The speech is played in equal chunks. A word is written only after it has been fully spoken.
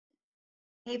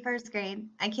Hey, first grade.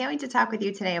 I can't wait to talk with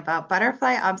you today about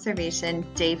butterfly observation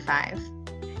day 5.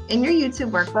 In your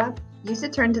YouTube workbook, you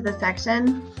should turn to the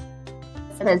section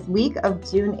that says week of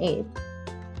June 8th.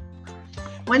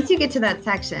 Once you get to that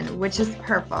section, which is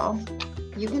purple,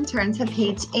 you can turn to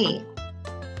page 8,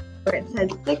 where it says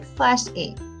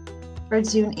 6/8 for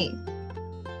June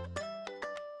 8th.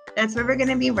 That's where we're going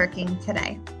to be working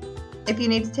today. If you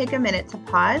need to take a minute to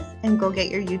pause and go get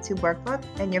your YouTube workbook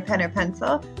and your pen or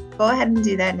pencil, go ahead and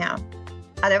do that now.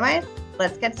 Otherwise,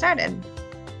 let's get started.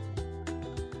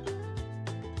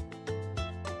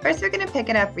 First, we're going to pick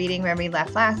it up reading where we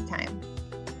left last time.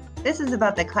 This is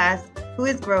about the class Who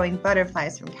is Growing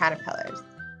Butterflies from Caterpillars.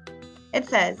 It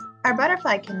says, our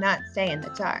butterfly cannot stay in the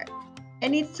jar. It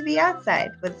needs to be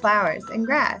outside with flowers and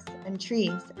grass and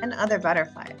trees and other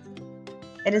butterflies.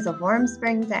 It is a warm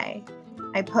spring day.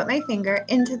 I put my finger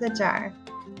into the jar.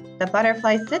 The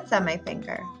butterfly sits on my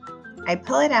finger. I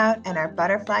pull it out and our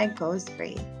butterfly goes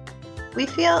free. We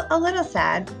feel a little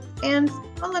sad and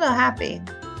a little happy.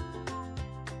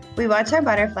 We watch our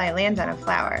butterfly land on a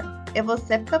flower. It will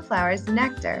sip the flower's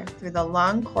nectar through the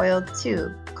long coiled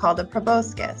tube called a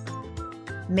proboscis.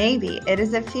 Maybe it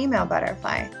is a female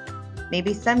butterfly.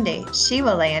 Maybe someday she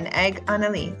will lay an egg on a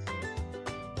leaf.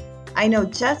 I know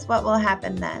just what will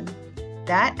happen then.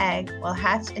 That egg will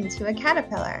hatch into a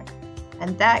caterpillar,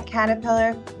 and that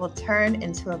caterpillar will turn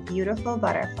into a beautiful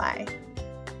butterfly.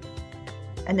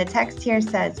 And the text here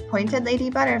says, pointed lady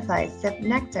butterflies sip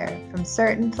nectar from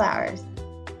certain flowers.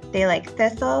 They like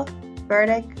thistle,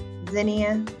 burdock,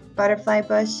 zinnia, butterfly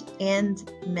bush,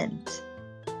 and mint.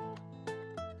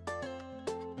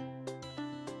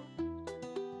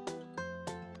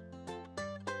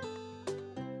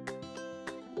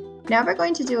 Now we're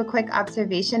going to do a quick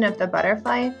observation of the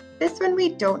butterfly. This one we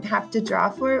don't have to draw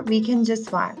for, we can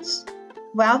just watch.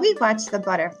 While we watch the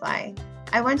butterfly,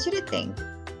 I want you to think,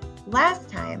 last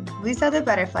time we saw the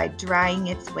butterfly drying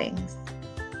its wings.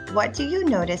 What do you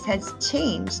notice has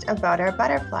changed about our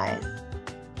butterflies?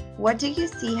 What do you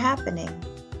see happening?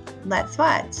 Let's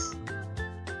watch.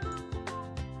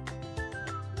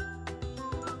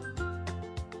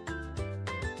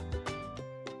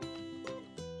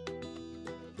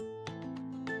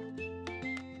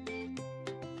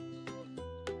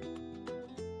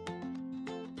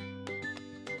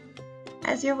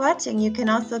 As you're watching, you can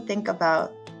also think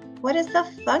about, what is the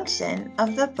function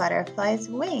of the butterfly's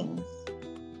wings?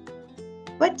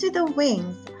 What do the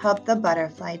wings help the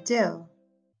butterfly do?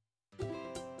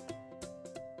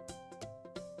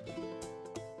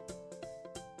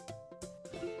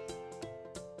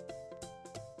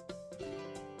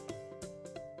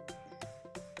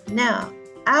 Now,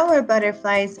 our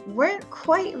butterflies weren't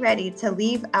quite ready to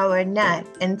leave our net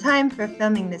in time for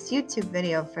filming this YouTube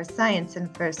video for science in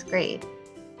first grade.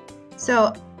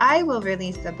 So I will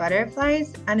release the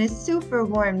butterflies on a super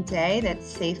warm day that's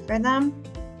safe for them,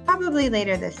 probably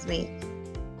later this week.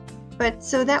 But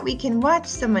so that we can watch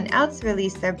someone else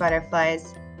release their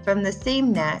butterflies from the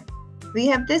same net, we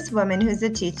have this woman who's a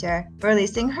teacher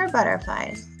releasing her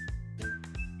butterflies.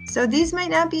 So these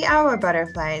might not be our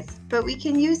butterflies, but we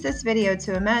can use this video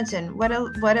to imagine what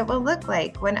it will look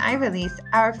like when I release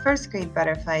our first grade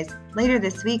butterflies later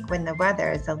this week when the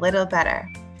weather is a little better.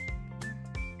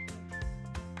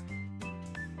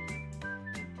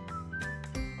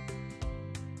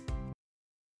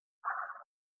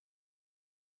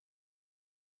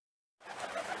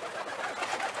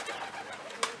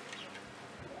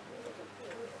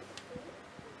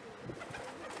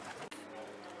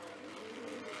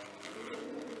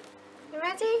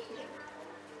 Ready?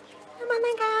 Come on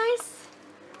then, guys.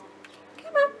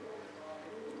 Come on.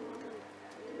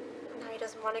 No, he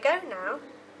doesn't want to go now.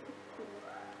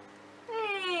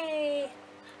 Hey.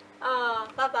 Oh,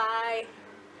 bye-bye.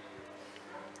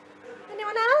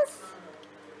 Anyone else?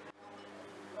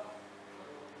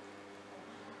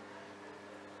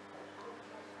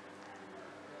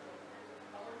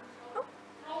 Oh.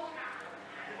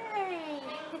 Hey.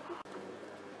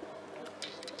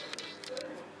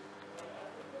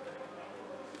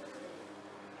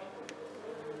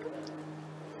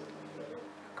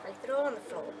 It all on the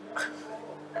floor.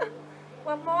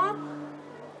 One more.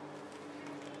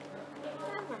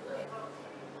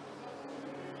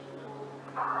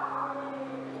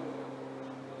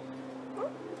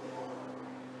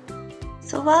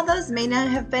 So while those may not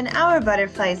have been our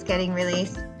butterflies getting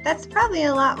released, that's probably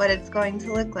a lot what it's going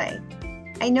to look like.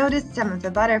 I noticed some of the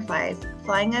butterflies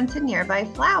flying onto nearby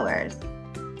flowers.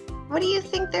 What do you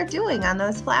think they're doing on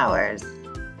those flowers?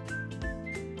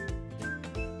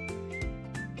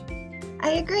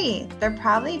 I agree, they're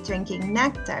probably drinking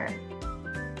nectar.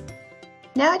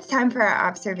 Now it's time for our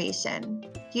observation.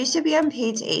 You should be on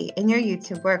page 8 in your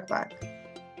YouTube workbook.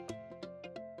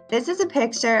 This is a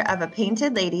picture of a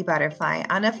painted lady butterfly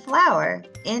on a flower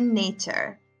in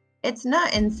nature. It's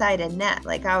not inside a net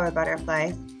like our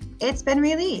butterflies. It's been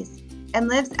released and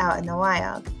lives out in the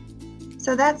wild.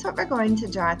 So that's what we're going to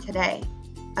draw today.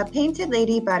 A painted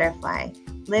lady butterfly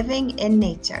living in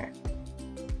nature.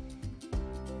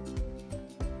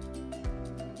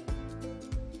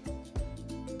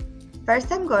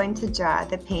 First, I'm going to draw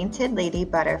the painted lady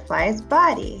butterfly's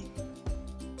body.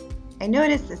 I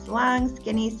notice this long,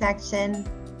 skinny section,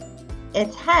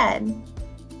 its head,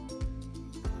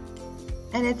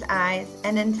 and its eyes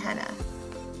and antenna.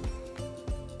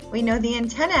 We know the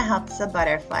antenna helps the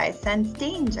butterfly sense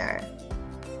danger.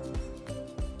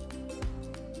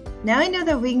 Now I know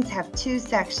the wings have 2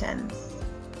 sections.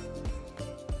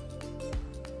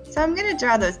 So I'm going to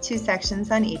draw those 2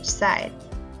 sections on each side.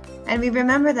 And we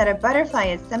remember that a butterfly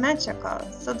is symmetrical,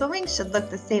 so the wings should look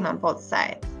the same on both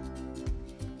sides.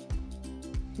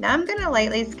 Now I'm going to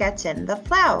lightly sketch in the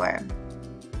flower,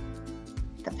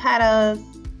 the petals,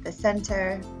 the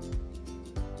center.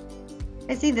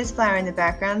 I see this flower in the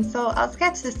background, so I'll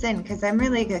sketch this in because I'm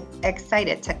really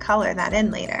excited to color that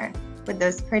in later with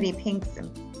those pretty pinks and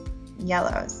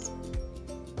yellows.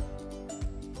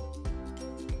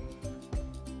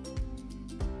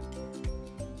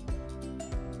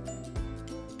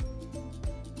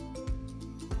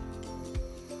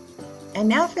 And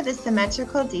now for the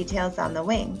symmetrical details on the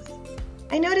wings.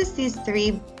 I noticed these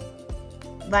 3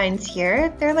 lines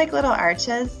here. They're like little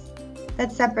arches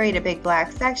that separate a big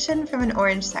black section from an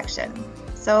orange section.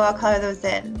 So I'll color those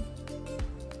in.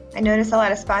 I notice a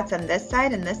lot of spots on this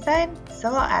side and this side, so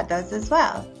I'll add those as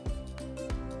well.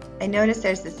 I notice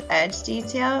there's this edge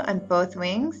detail on both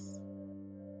wings.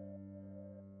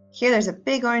 Here there's a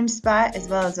big orange spot as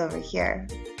well as over here.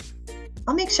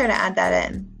 I'll make sure to add that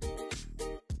in.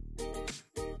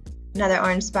 Another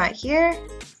orange spot here,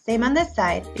 same on this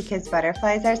side because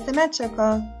butterflies are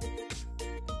symmetrical.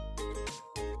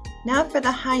 Now for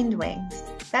the hind wings,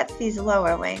 that's these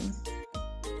lower wings.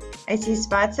 I see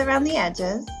spots around the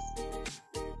edges,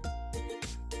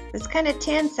 this kind of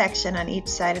tan section on each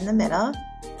side in the middle.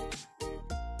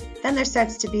 Then there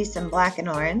starts to be some black and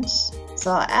orange,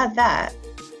 so I'll add that.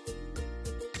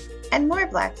 And more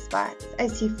black spots. I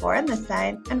see 4 on this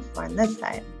side and 4 on this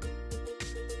side.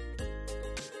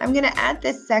 I'm going to add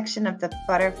this section of the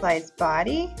butterfly's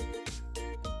body.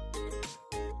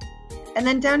 And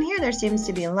then down here there seems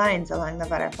to be lines along the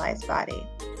butterfly's body.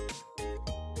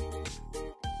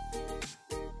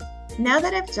 Now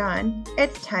that I've drawn,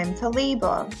 it's time to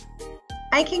label.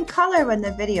 I can color when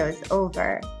the video is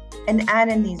over and add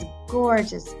in these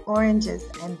gorgeous oranges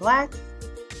and blacks,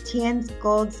 tans,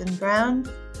 golds, and browns,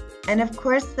 and of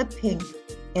course the pink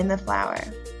in the flower.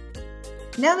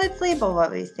 Now let's label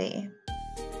what we see.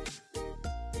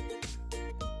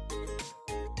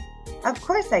 Of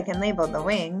course I can label the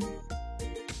wings.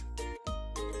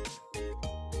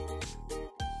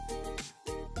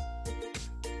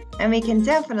 And we can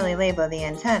definitely label the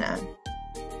antenna.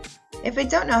 If I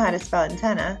don't know how to spell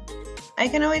antenna, I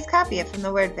can always copy it from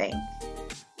the word bank.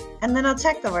 And then I'll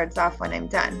check the words off when I'm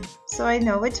done, so I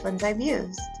know which ones I've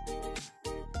used.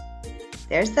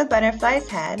 There's the butterfly's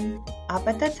head, up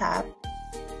at the top.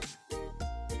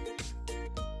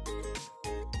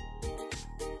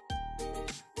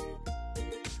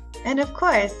 And of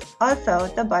course, also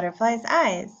the butterfly's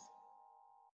eyes.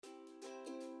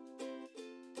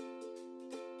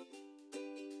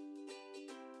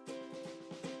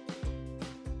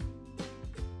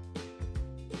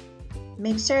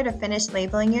 Make sure to finish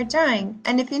labeling your drawing,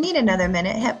 and if you need another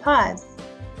minute, hit pause.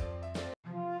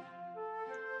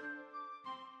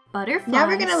 Butterflies. Now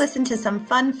we're going to listen to some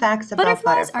fun facts about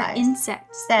butterflies. Are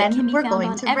insects then that can be we're found going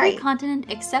on to every write. continent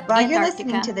except While Antarctica. you're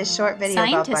listening to this short video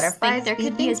about Scientists butterflies, think there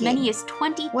could be be as thinking, many as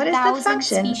what is the 20,000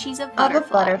 function species of of a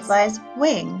butterflies. butterfly's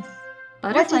wings?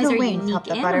 Butterflies what do the are wings unique help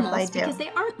the butterfly animals do? because they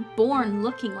aren't born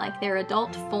looking like their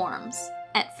adult forms.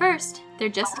 At first, they're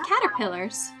just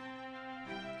caterpillars.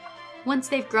 Once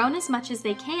they've grown as much as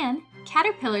they can,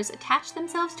 caterpillars attach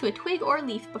themselves to a twig or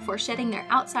leaf before shedding their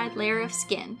outside layer of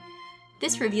skin.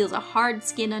 This reveals a hard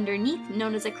skin underneath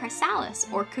known as a chrysalis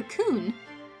or cocoon.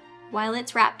 While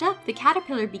it's wrapped up, the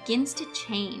caterpillar begins to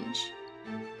change.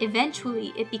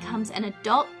 Eventually, it becomes an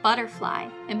adult butterfly,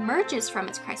 emerges from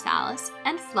its chrysalis,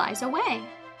 and flies away.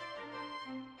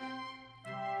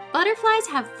 Butterflies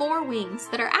have 4 wings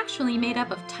that are actually made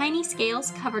up of tiny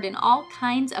scales covered in all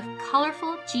kinds of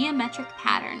colorful geometric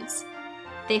patterns.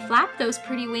 They flap those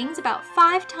pretty wings about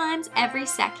 5 times every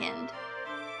second.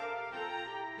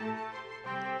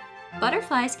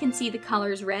 Butterflies can see the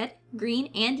colors red,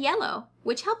 green, and yellow,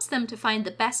 which helps them to find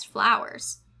the best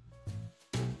flowers.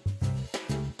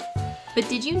 But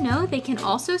did you know they can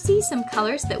also see some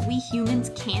colors that we humans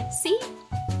can't see?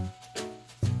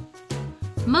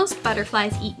 Most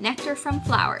butterflies eat nectar from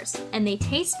flowers, and they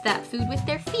taste that food with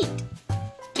their feet.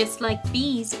 Just like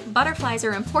bees, butterflies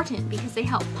are important because they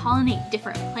help pollinate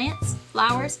different plants,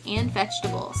 flowers, and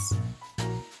vegetables.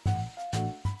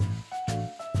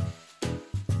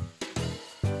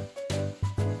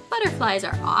 Butterflies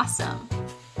are awesome.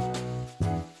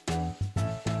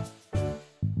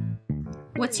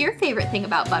 What's your favorite thing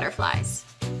about butterflies?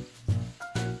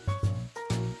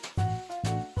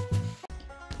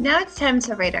 Now it's time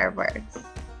to rate our words.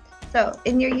 So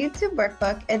in your YouTube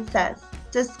workbook, it says,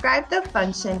 describe the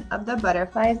function of the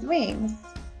butterfly's wings.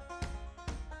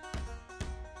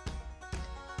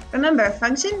 Remember,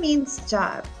 function means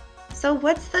job. So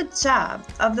what's the job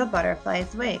of the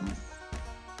butterfly's wings?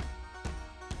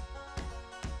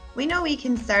 We know we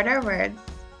can start our words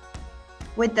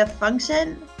with the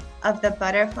function of the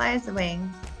butterfly's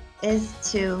wings is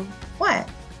to what?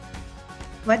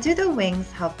 What do the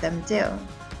wings help them do?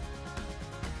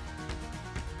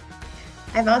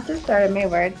 I've also started my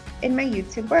words in my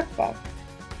YouTube workbook.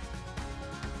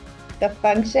 The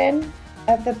function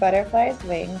of the butterfly's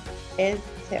wings is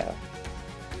to.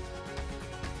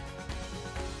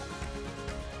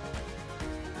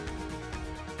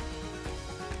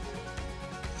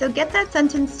 So get that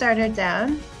sentence starter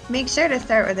down. Make sure to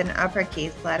start with an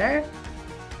uppercase letter.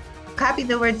 Copy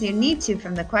the words you need to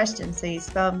from the question so you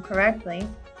spell them correctly.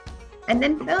 And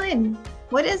then fill in,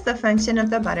 what is the function of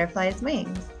the butterfly's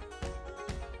wings?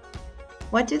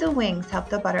 What do the wings help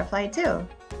the butterfly do?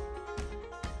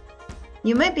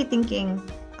 You might be thinking,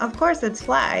 of course it's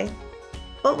fly,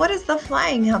 but what does the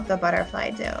flying help the butterfly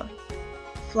do?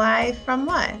 Fly from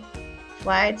what?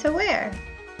 Fly to where?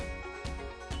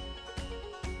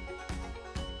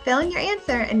 Fill in your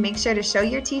answer and make sure to show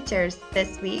your teachers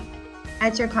this week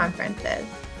at your conferences.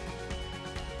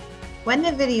 When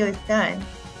the video is done,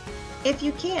 if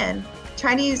you can,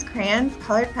 try to use crayons,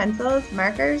 colored pencils,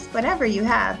 markers, whatever you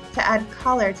have to add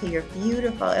color to your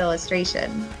beautiful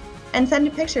illustrations and send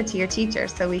a picture to your teacher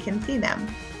so we can see them.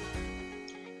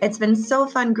 It's been so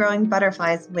fun growing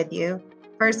butterflies with you,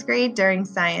 first grade during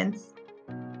science.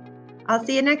 I'll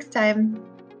see you next time.